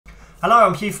Hello,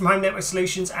 I'm Hugh from Home Network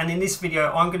Solutions, and in this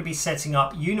video I'm going to be setting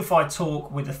up Unifi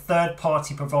Talk with a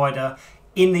third-party provider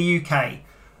in the UK.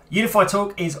 Unifi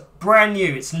Talk is brand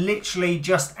new. It's literally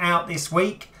just out this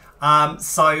week,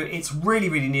 so it's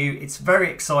really new. It's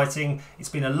very exciting. It's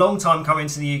been a long time coming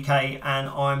to the UK, and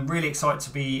I'm really excited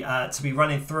to be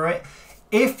running through it.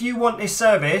 If you want this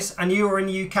service and you are in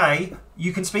the UK,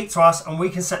 you can speak to us and we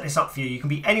can set this up for you. You can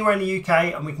be anywhere in the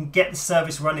UK and we can get this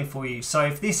service running for you. So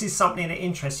if this is something that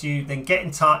interests you, then get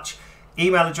in touch,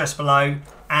 email address below,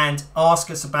 and ask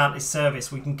us about this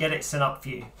service. We can get it set up for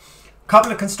you.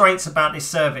 Couple of constraints about this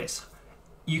service.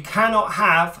 You cannot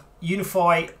have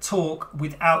Unifi Talk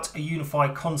without a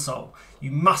Unifi console.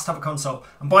 You must have a console,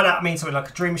 and by that I mean something like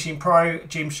a Dream Machine Pro,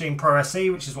 Dream Machine Pro SE,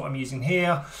 which is what I'm using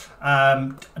here,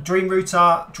 a Dream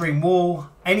Router, Dream Wall,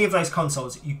 any of those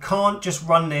consoles. You can't just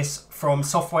run this from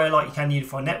software like you can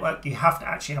Unifi Network. You have to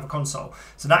actually have a console.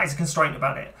 So that is a constraint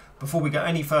about it before we go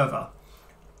any further.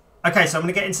 Okay, so I'm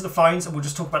going to get into the phones and we'll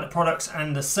just talk about the products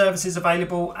and the services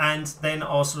available, and then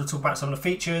I'll sort of talk about some of the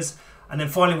features, and then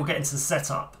finally we'll get into the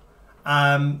setup.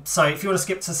 So if you want to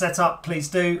skip to setup, please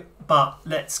do, but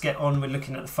let's get on with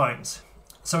looking at the phones.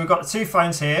 So we've got the two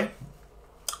phones here.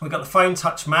 We've got the Phone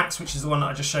Touch Max, which is the one that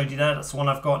I just showed you there. That's the one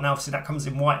I've got now. Obviously that comes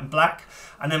in white and black.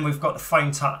 And then we've got the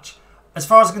Phone Touch. As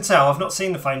far as I can tell, I've not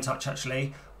seen the Phone Touch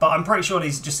actually, but I'm pretty sure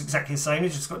these are just exactly the same.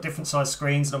 They've just got different size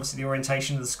screens, and obviously the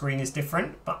orientation of the screen is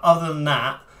different. But other than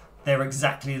that, they're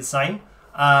exactly the same.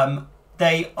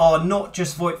 They are not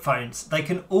just VoIP phones. They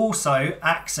can also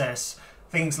access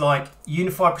things like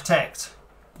Unifi Protect,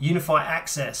 Unifi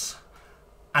Access,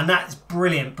 and that's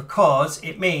brilliant because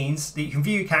it means that you can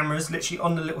view your cameras literally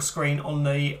on the little screen on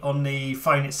the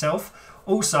phone itself.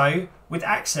 Also, with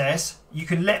Access, you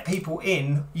can let people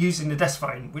in using the desk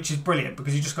phone, which is brilliant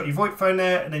because you just got your VoIP phone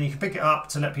there, and then you can pick it up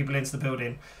to let people into the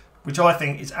building, which I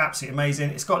think is absolutely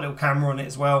amazing. It's got a little camera on it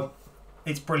as well.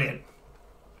 It's brilliant.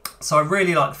 So I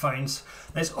really like the phones.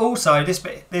 There's also this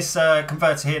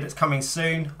converter here that's coming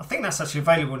soon. I think that's actually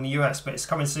available in the US, but it's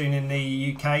coming soon in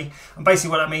the UK. And basically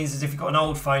what that means is if you've got an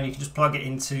old phone, you can just plug it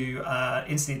into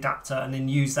the adapter and then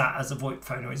use that as a VoIP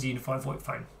phone or as a Unifi VoIP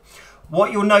phone.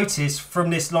 What you'll notice from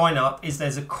this lineup is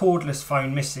there's a cordless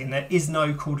phone missing. There is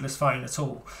no cordless phone at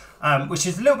all, which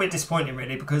is a little bit disappointing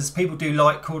really, because people do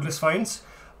like cordless phones,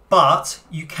 but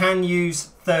you can use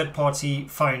third-party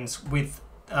phones with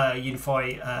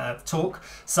Unifi Talk.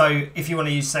 So if you want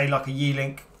to use, say, like a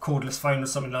Yealink cordless phone or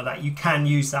something like that, you can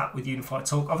use that with Unifi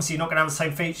Talk. Obviously, you're not going to have the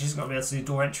same features. You're not going to be able to do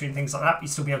door entry and things like that, but you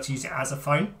still be able to use it as a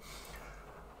phone.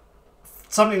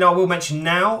 Something that I will mention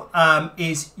now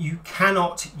is you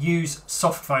cannot use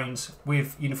soft phones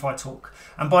with Unifi Talk.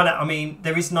 And by that, I mean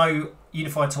there is no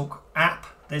Unifi Talk app.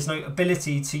 There's no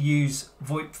ability to use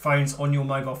VoIP phones on your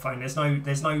mobile phone. There's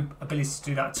no ability to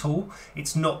do that at all.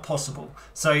 It's not possible.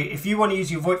 So if you want to use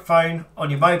your VoIP phone on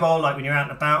your mobile, like when you're out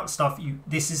and about and stuff,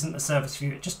 this isn't a service for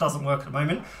you. It just doesn't work at the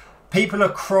moment. People are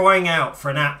crying out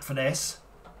for an app for this,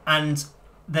 and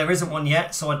there isn't one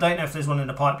yet. So I don't know if there's one in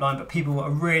the pipeline, but people are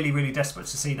really desperate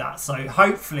to see that. So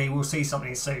hopefully we'll see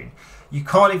something soon. You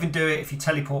can't even do it if you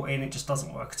teleport in. It just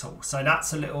doesn't work at all. So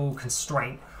that's a little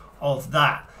constraint of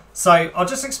that. So I'll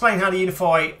just explain how the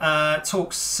Unifi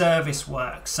Talk service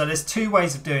works. So there's two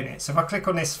ways of doing it. So if I click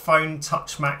on this Phone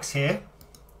Touch Max here.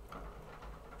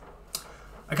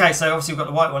 Okay, so obviously we've got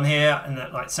the white one here, and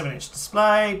that like 7-inch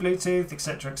display, Bluetooth,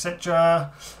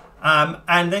 etc.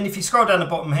 And then if you scroll down the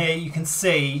bottom here, you can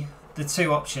see the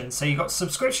two options. So you've got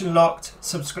subscription locked,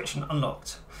 subscription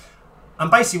unlocked. And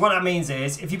basically what that means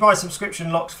is if you buy a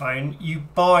subscription locked phone, you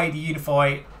buy the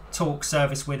Unifi Talk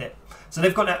service with it. So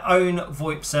they've got their own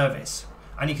VoIP service,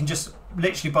 and you can just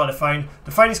literally buy the phone.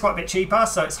 The phone is quite a bit cheaper,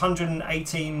 so it's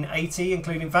 $118.80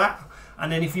 including VAT. And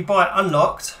then if you buy it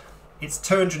unlocked, it's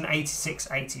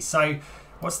 $286.80. So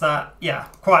what's that? Yeah,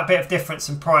 quite a bit of difference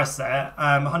in price there.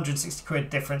 160 quid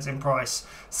difference in price.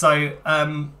 So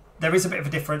there is a bit of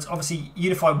a difference. Obviously,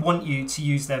 Unifi want you to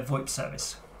use their VoIP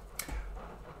service.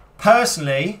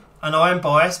 Personally, and I am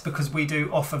biased because we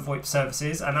do offer VoIP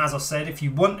services, and as I've said, if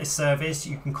you want this service,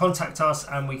 you can contact us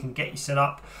and we can get you set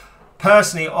up.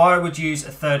 Personally, I would use a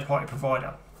third-party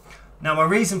provider. Now, my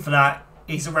reason for that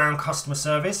is around customer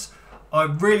service. I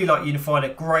really like Unifi,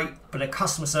 they're great, but their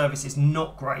customer service is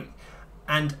not great.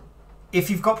 And if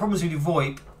you've got problems with your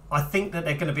VoIP, I think that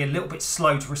they're going to be a little bit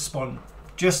slow to respond.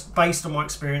 Just based on my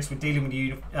experience with dealing with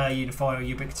Unifi or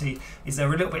Ubiquiti, is they're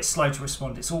a little bit slow to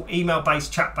respond. It's all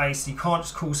email-based, chat-based. You can't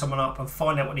just call someone up and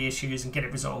find out what the issue is and get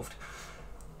it resolved.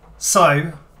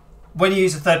 So when you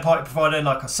use a third-party provider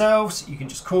like ourselves, you can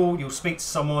just call, you'll speak to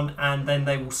someone, and then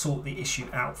they will sort the issue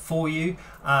out for you.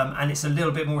 And it's a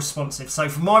little bit more responsive. So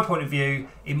from my point of view,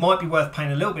 it might be worth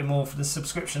paying a little bit more for the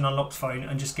subscription unlocked phone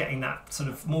and just getting that sort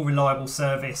of more reliable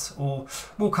service or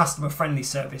more customer friendly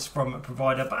service from a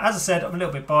provider. But as I said, I'm a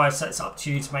little bit biased, so it's up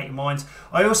to you to make your mind.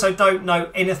 I also don't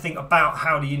know anything about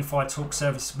how the Unifi Talk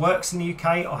service works in the UK.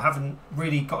 I haven't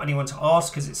really got anyone to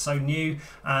ask because it's so new,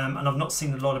 and I've not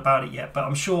seen a lot about it yet, but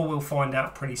I'm sure we'll find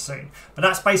out pretty soon. But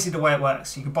that's basically the way it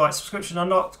works. You can buy it subscription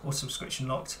unlocked or subscription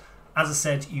locked. As I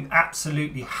said, you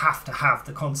absolutely have to have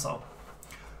the console.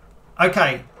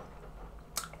 Okay,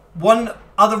 one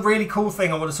other really cool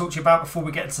thing I want to talk to you about before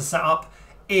we get into setup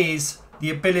is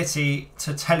the ability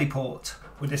to teleport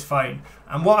with this phone.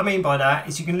 And what I mean by that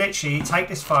is you can literally take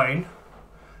this phone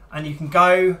and you can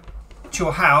go to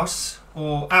your house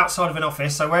or outside of an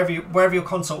office, so wherever your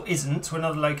console isn't, to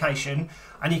another location,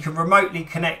 and you can remotely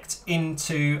connect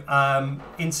into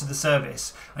the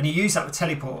service, and you use that with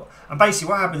teleport. And basically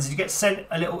what happens is you get sent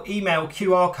a little email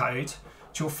QR code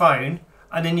to your phone,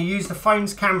 and then you use the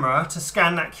phone's camera to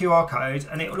scan that QR code,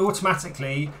 and it will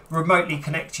automatically remotely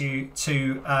connect you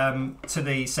to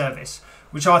the service,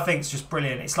 which I think is just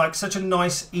brilliant. It's like such a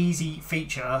nice, easy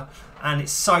feature, and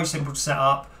it's so simple to set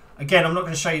up. Again, I'm not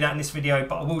going to show you that in this video,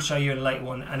 but I will show you in a later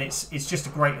one, and it's just a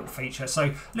great little feature.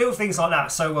 So little things like that are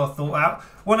so well thought out.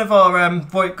 One of our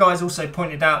VoIP guys also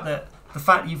pointed out that the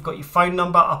fact that you've got your phone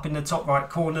number up in the top right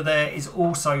corner there is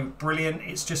also brilliant.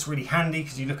 It's just really handy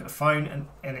because you look at the phone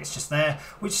and it's just there,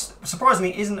 which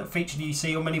surprisingly isn't a feature that you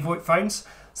see on many VoIP phones.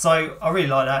 So I really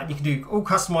like that. You can do all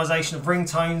customization of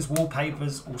ringtones,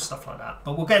 wallpapers, all stuff like that.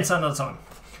 But we'll get into that another time.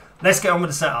 Let's get on with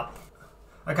the setup.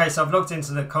 Okay, so I've logged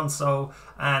into the console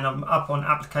and I'm up on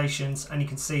applications, and you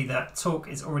can see that Talk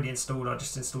is already installed. I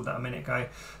just installed that a minute ago.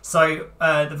 So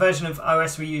the version of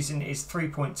OS we're using is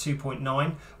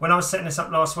 3.2.9. When I was setting this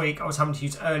up last week, I was having to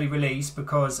use early release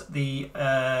because the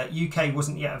UK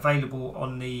wasn't yet available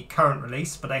on the current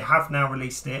release, but they have now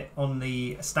released it on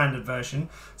the standard version.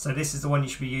 So this is the one you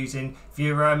should be using. If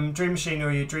your Dream Machine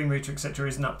or your Dream Router, etc.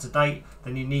 isn't up to date,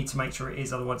 then you need to make sure it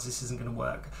is, otherwise this isn't going to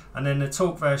work. And then the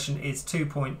Talk version is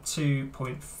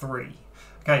 2.2.3.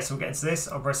 Okay, so we'll get into this.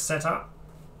 I'll press setup.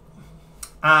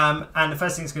 And the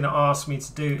first thing it's going to ask me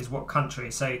to do is what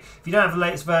country. So if you don't have the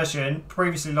latest version,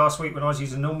 previously last week when I was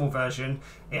using a normal version,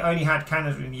 it only had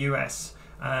Canada and the US.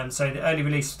 So the early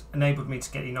release enabled me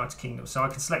to get the United Kingdom. So I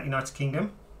can select United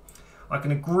Kingdom. I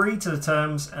can agree to the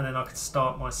terms, and then I can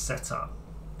start my setup.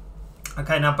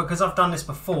 Okay, now because I've done this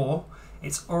before,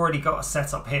 it's already got a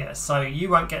setup here. So you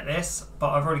won't get this, but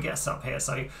I've already got a setup here.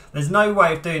 So there's no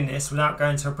way of doing this without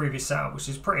going to a previous setup, which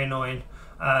is pretty annoying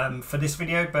for this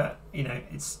video, but you know,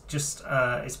 it's just,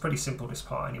 it's pretty simple, this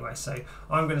part anyway. So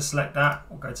I'm going to select that.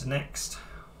 We'll go to next.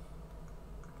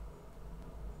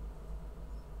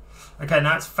 Okay,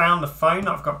 now it's found the phone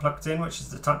that I've got plugged in, which is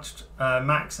the Touch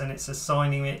Max, and it's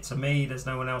assigning it to me. There's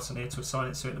no one else on here to assign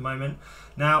it to at the moment.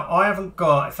 Now, I haven't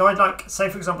got, if I like, say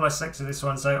for example, I selected this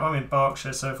one, so I'm in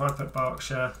Berkshire, so if I put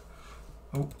Berkshire,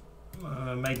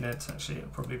 Maidenhead, actually, it'll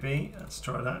probably be, let's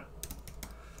try that.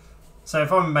 So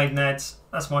if I'm in Maidenhead,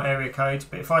 that's my area code,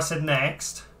 but if I said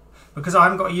next, because I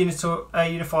haven't got a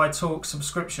Unifi Talk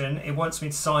subscription, it wants me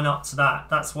to sign up to that.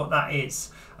 That's what that is.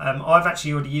 I've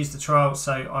actually already used the trial,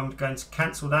 so I'm going to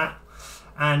cancel that.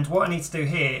 And what I need to do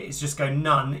here is just go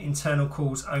none, internal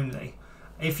calls only.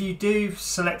 If you do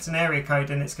select an area code,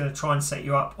 then it's going to try and set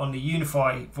you up on the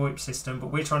Unifi VoIP system, but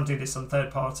we're trying to do this on third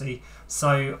party,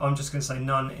 so I'm just going to say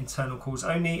none, internal calls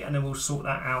only, and then we'll sort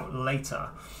that out later.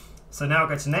 So now I'll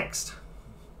go to next.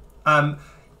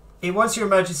 It wants your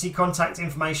emergency contact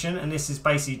information, and this is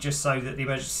basically just so that the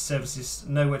emergency services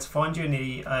know where to find you in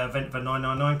the event of a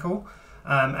 999 call.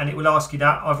 And it will ask you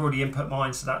that. I've already input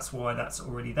mine, so that's why that's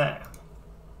already there.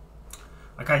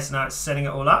 Okay, so now it's setting it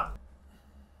all up.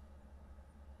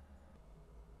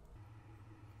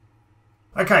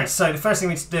 Okay, so the first thing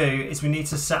we need to do is we need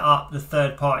to set up the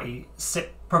third-party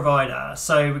SIP provider.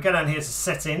 So we go down here to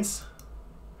settings.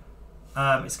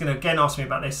 It's going to again ask me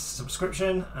about this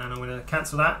subscription, and I'm going to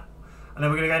cancel that. And then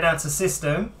we're going to go down to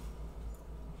system,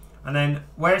 and then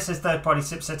where it says third-party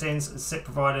SIP settings and SIP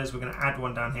providers, we're going to add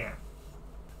one down here.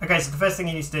 Okay, so the first thing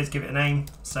you need to do is give it a name.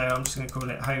 So I'm just going to call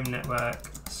it Home Network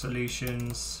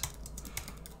Solutions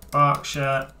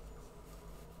Berkshire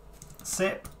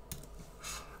SIP.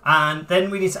 And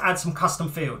then we need to add some custom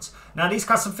fields. Now these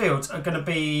custom fields are going to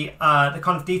be the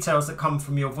kind of details that come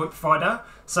from your VoIP provider.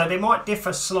 So they might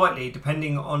differ slightly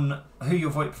depending on who your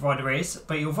VoIP provider is,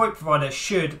 but your VoIP provider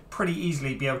should pretty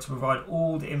easily be able to provide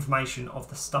all the information of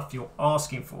the stuff you're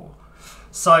asking for.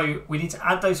 So we need to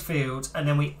add those fields, and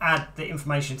then we add the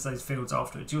information to those fields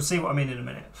afterwards. You'll see what I mean in a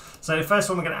minute. So the first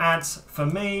one we're going to add for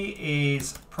me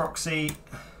is proxy.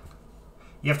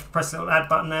 You have to press the little add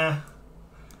button there.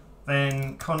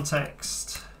 then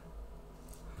context,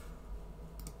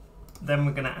 then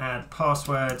we're going to add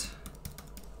password,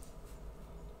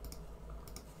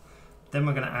 then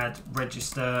we're going to add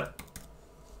register,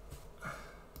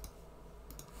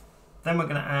 then we're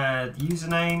going to add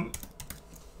username,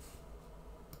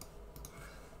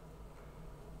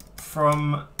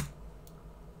 from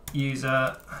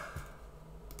user,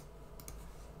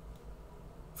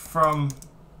 from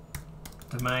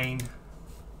domain,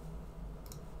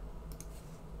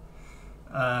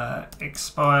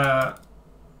 expire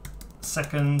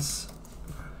seconds,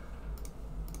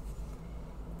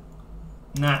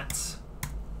 NAT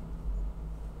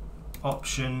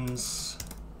options,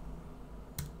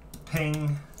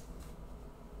 ping,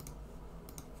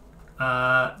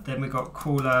 then we've got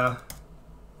caller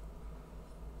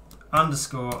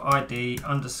underscore ID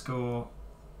underscore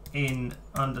in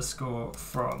underscore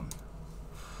from.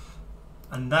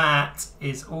 And that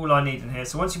is all I need in here.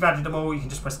 So once you've added them all, you can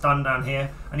just press done down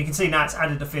here, and you can see now it's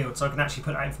added a field, so I can actually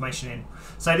put that information in.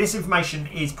 So this information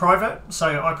is private,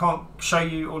 so I can't show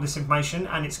you all this information,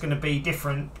 and it's going to be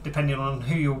different depending on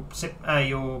who your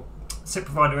SIP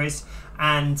provider is,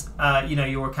 and you know,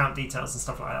 your account details and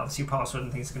stuff like that. Obviously your password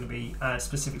and things are going to be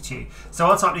specific to you. So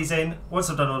I'll type these in. Once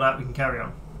I've done all that, we can carry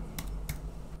on.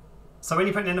 So when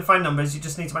you're putting in the phone numbers, you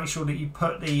just need to make sure that you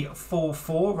put the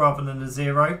 44 rather than the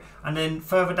 0. And then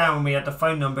further down when we add the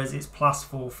phone numbers, it's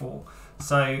 +44.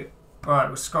 So, right,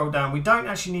 we'll scroll down. We don't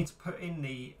actually need to put in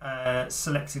the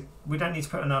selected, we don't need to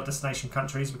put in our destination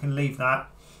countries. We can leave that.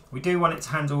 We do want it to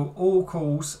handle all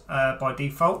calls by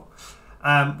default.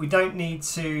 We don't need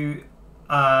to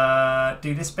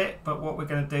do this bit, but what we're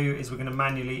going to do is we're going to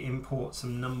manually import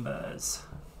some numbers,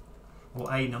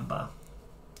 or a number.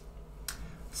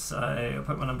 So I'll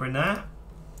put my number in there.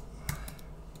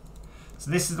 So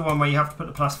this is the one where you have to put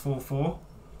the +44,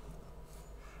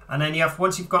 and then you have,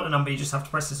 once you've got the number, you just have to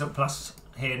press this little plus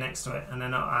here next to it, and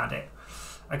then I'll add it.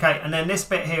 Okay, and then this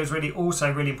bit here is also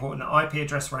really important. The IP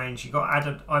address range, you've got to add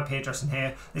an IP address in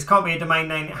here. This can't be a domain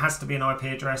name, it has to be an IP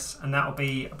address, and that'll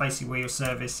be basically where your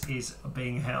service is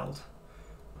being held.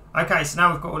 Okay, so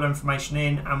now we've got all the information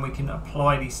in, and we can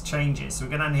apply these changes. So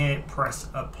we go down here, press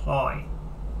apply.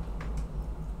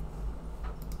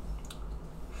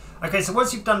 Okay, so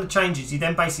once you've done the changes, you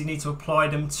then basically need to apply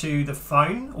them to the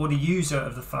phone or the user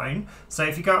of the phone. So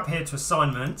if you go up here to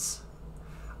assignments,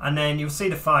 and then you'll see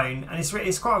the phone, and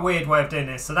it's quite a weird way of doing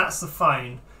this. So that's the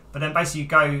phone, but then basically you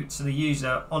go to the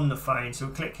user on the phone. So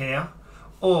we'll click here,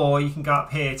 or you can go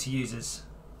up here to users.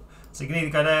 So you can either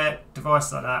go there,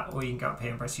 device like that, or you can go up here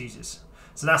and press users.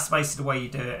 So that's basically the way you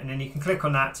do it, and then you can click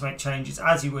on that to make changes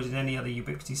as you would in any other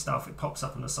Ubiquiti stuff. It pops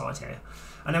up on the side here.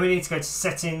 And then we need to go to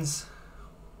settings,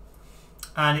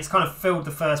 and it's kind of filled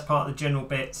the first part of the general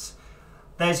bits.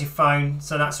 There's your phone,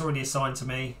 so that's already assigned to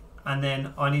me. And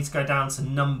then I need to go down to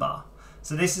number.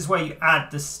 So this is where you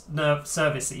add the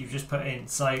service that you've just put in.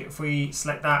 So if we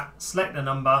select that, select the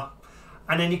number,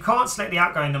 and then you can't select the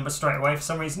outgoing number straight away for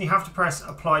some reason. You have to press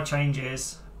apply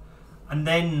changes and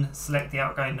then select the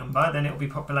outgoing number, then it will be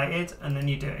populated, and then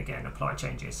you do it again, apply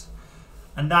changes.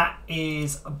 And that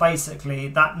is basically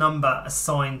that number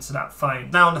assigned to that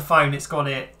phone. Now on the phone, it's got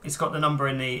the number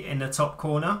in the top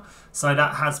corner, so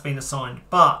that has been assigned.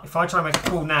 But if I try and make a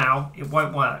call now, it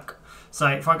won't work. So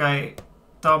if I go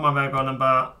dial my mobile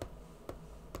number,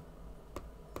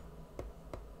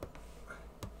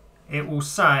 it will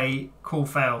say call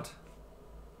failed.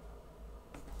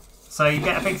 So you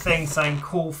get a big thing saying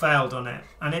call failed on it,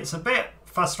 and it's a bit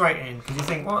frustrating because you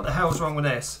think, what the hell's wrong with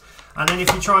this? And then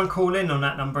if you try and call in on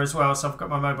that number as well, so I've got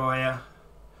my mobile here,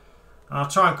 and I'll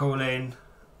try and call in,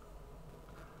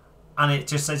 and it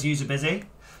just says user busy,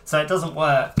 so it doesn't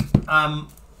work.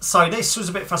 So this was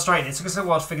a bit frustrating. It took us a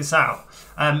while to figure this out.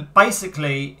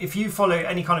 Basically, if you follow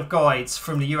any kind of guides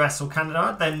from the US or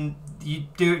Canada, then you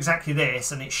do exactly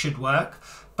this, and it should work.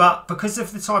 But because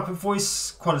of the type of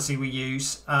voice quality we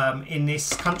use in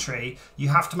this country, you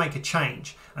have to make a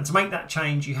change. And to make that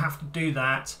change, you have to do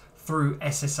that through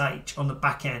SSH on the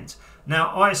back end. Now,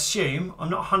 I assume,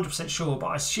 I'm not 100% sure, but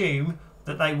I assume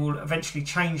that they will eventually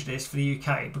change this for the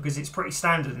UK, because it's pretty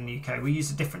standard in the UK. We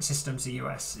use a different system to the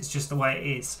US. It's just the way it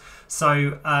is.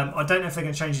 So I don't know if they're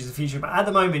going to change this in the future, but at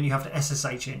the moment you have to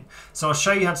SSH in. So I'll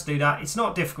show you how to do that. It's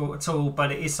not difficult at all,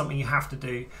 but it is something you have to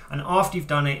do. And after you've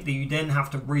done it, you then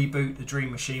have to reboot the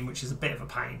Dream Machine, which is a bit of a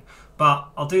pain. But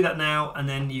I'll do that now, and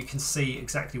then you can see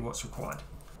exactly what's required.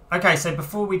 Okay, so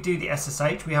before we do the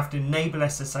SSH, we have to enable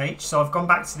SSH. So I've gone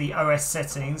back to the OS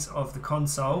settings of the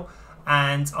console,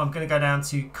 and I'm going to go down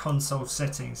to console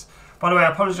settings. By the way,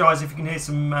 I apologise if you can hear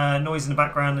some noise in the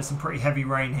background. There's some pretty heavy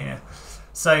rain here.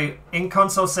 So in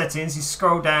console settings, you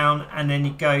scroll down and then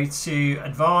you go to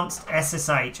advanced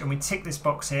SSH, and we tick this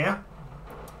box here,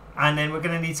 and then we're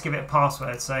going to need to give it a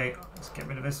password. So let's get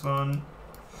rid of this one,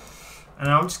 and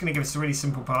I'm just going to give us a really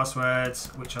simple password,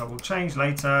 which I will change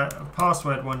later.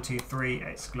 Password 123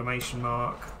 exclamation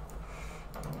mark.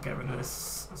 I'll get rid of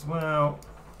this as well.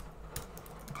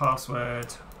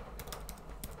 Password.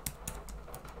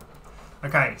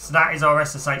 Okay, so that is our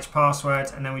SSH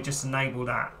password, and then we just enable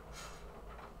that.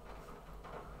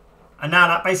 And now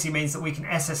that basically means that we can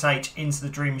SSH into the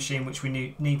Dream Machine, which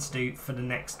we need to do for the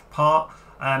next part.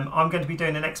 I'm going to be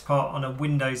doing the next part on a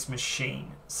Windows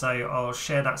machine, so I'll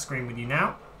share that screen with you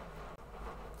now.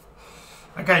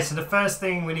 Okay, so the first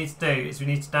thing we need to do is we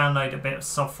need to download a bit of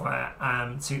software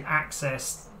to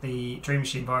access the Dream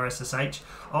Machine via SSH.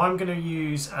 I'm going to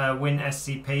use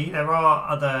WinSCP. There are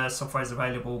other softwares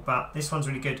available, but this one's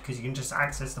really good because you can just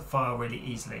access the file really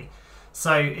easily.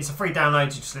 So it's a free download.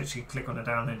 You just literally click on the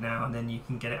download now, and then you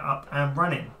can get it up and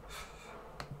running.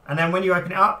 And then when you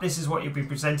open it up, this is what you'll be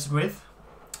presented with.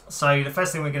 So the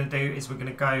first thing we're going to do is we're going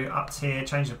to go up to here,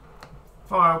 change the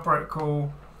file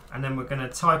protocol, and then we're going to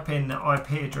type in the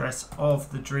IP address of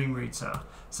the Dream router.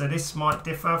 So this might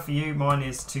differ for you. Mine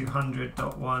is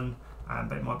 200.1,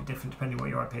 but it might be different depending on what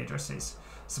your IP address is.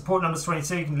 Support number is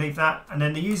 22, you can leave that. And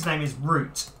then the username is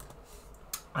root.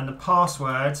 And the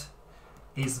password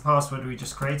is the password we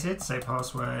just created. So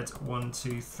password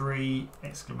 123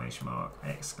 exclamation mark,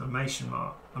 exclamation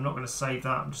mark. I'm not going to save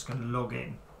that, I'm just going to log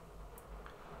in.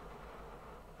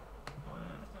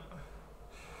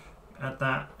 Add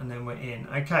that, and then we're in.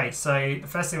 Okay, so the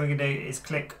first thing we're going to do is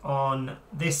click on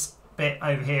this bit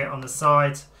over here on the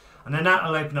side, and then that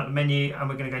will open up the menu, and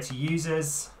we're going to go to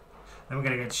users, then we're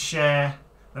going to go to share,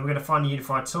 then we're going to find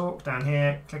Unifi Talk down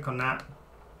here, click on that,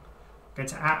 go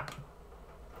to app,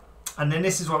 and then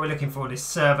this is what we're looking for, this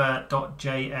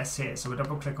server.js here. So we'll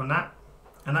double click on that,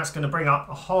 and that's going to bring up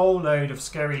a whole load of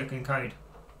scary looking code.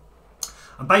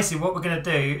 And basically what we're going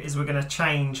to do is we're going to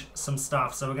change some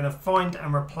stuff. So we're going to find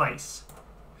and replace.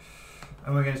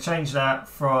 And we're going to change that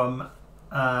from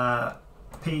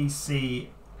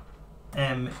PCMU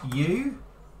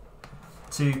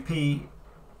to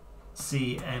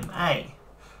PCMA.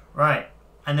 Right.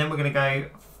 And then we're going to go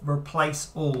replace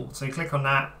all. So you click on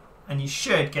that, and you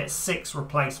should get 6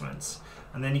 replacements.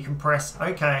 And then you can press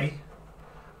OK.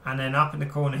 And then up in the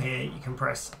corner here, you can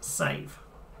press save.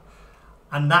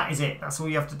 And that is it. That's all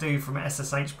you have to do from an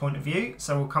SSH point of view.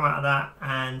 So we'll come out of that,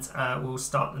 and we'll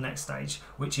start the next stage,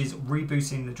 which is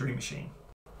rebooting the Dream Machine.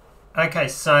 Okay,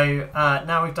 so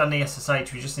now we've done the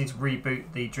SSH, we just need to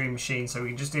reboot the Dream Machine. So we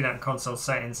can just do that in console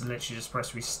settings and literally just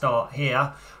press restart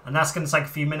here. And that's going to take a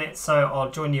few minutes, so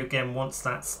I'll join you again once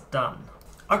that's done.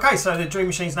 Okay, so the Dream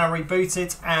Machine is now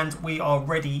rebooted, and we are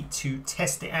ready to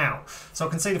test it out. So I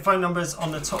can see the phone numbers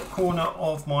on the top corner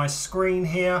of my screen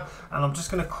here, and I'm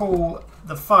just going to call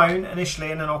the phone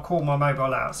initially, and then I'll call my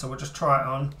mobile out. So we'll just try it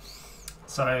on.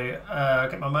 So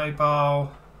get my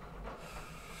mobile,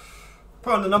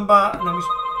 put on the number, and then we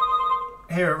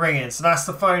hear it ringing. So that's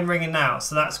the phone ringing now.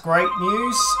 So that's great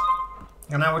news.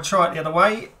 And now we'll try it the other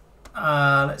way.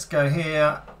 Let's go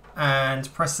here and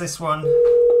press this one.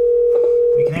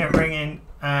 You can hear it ringing,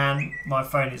 and my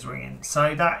phone is ringing.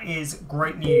 So that is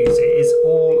great news. It is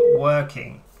all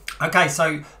working. Okay,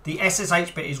 so the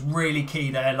SSH bit is really key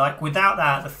there. Like without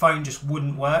that, the phone just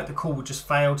wouldn't work. The call would just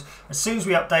failed. As soon as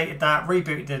we updated that,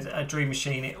 rebooted a Dream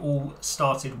Machine, it all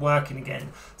started working again.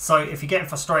 So if you're getting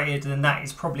frustrated, then that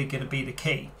is probably going to be the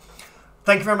key.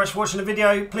 Thank you very much for watching the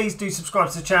video. Please do subscribe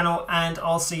to the channel, and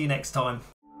I'll see you next time.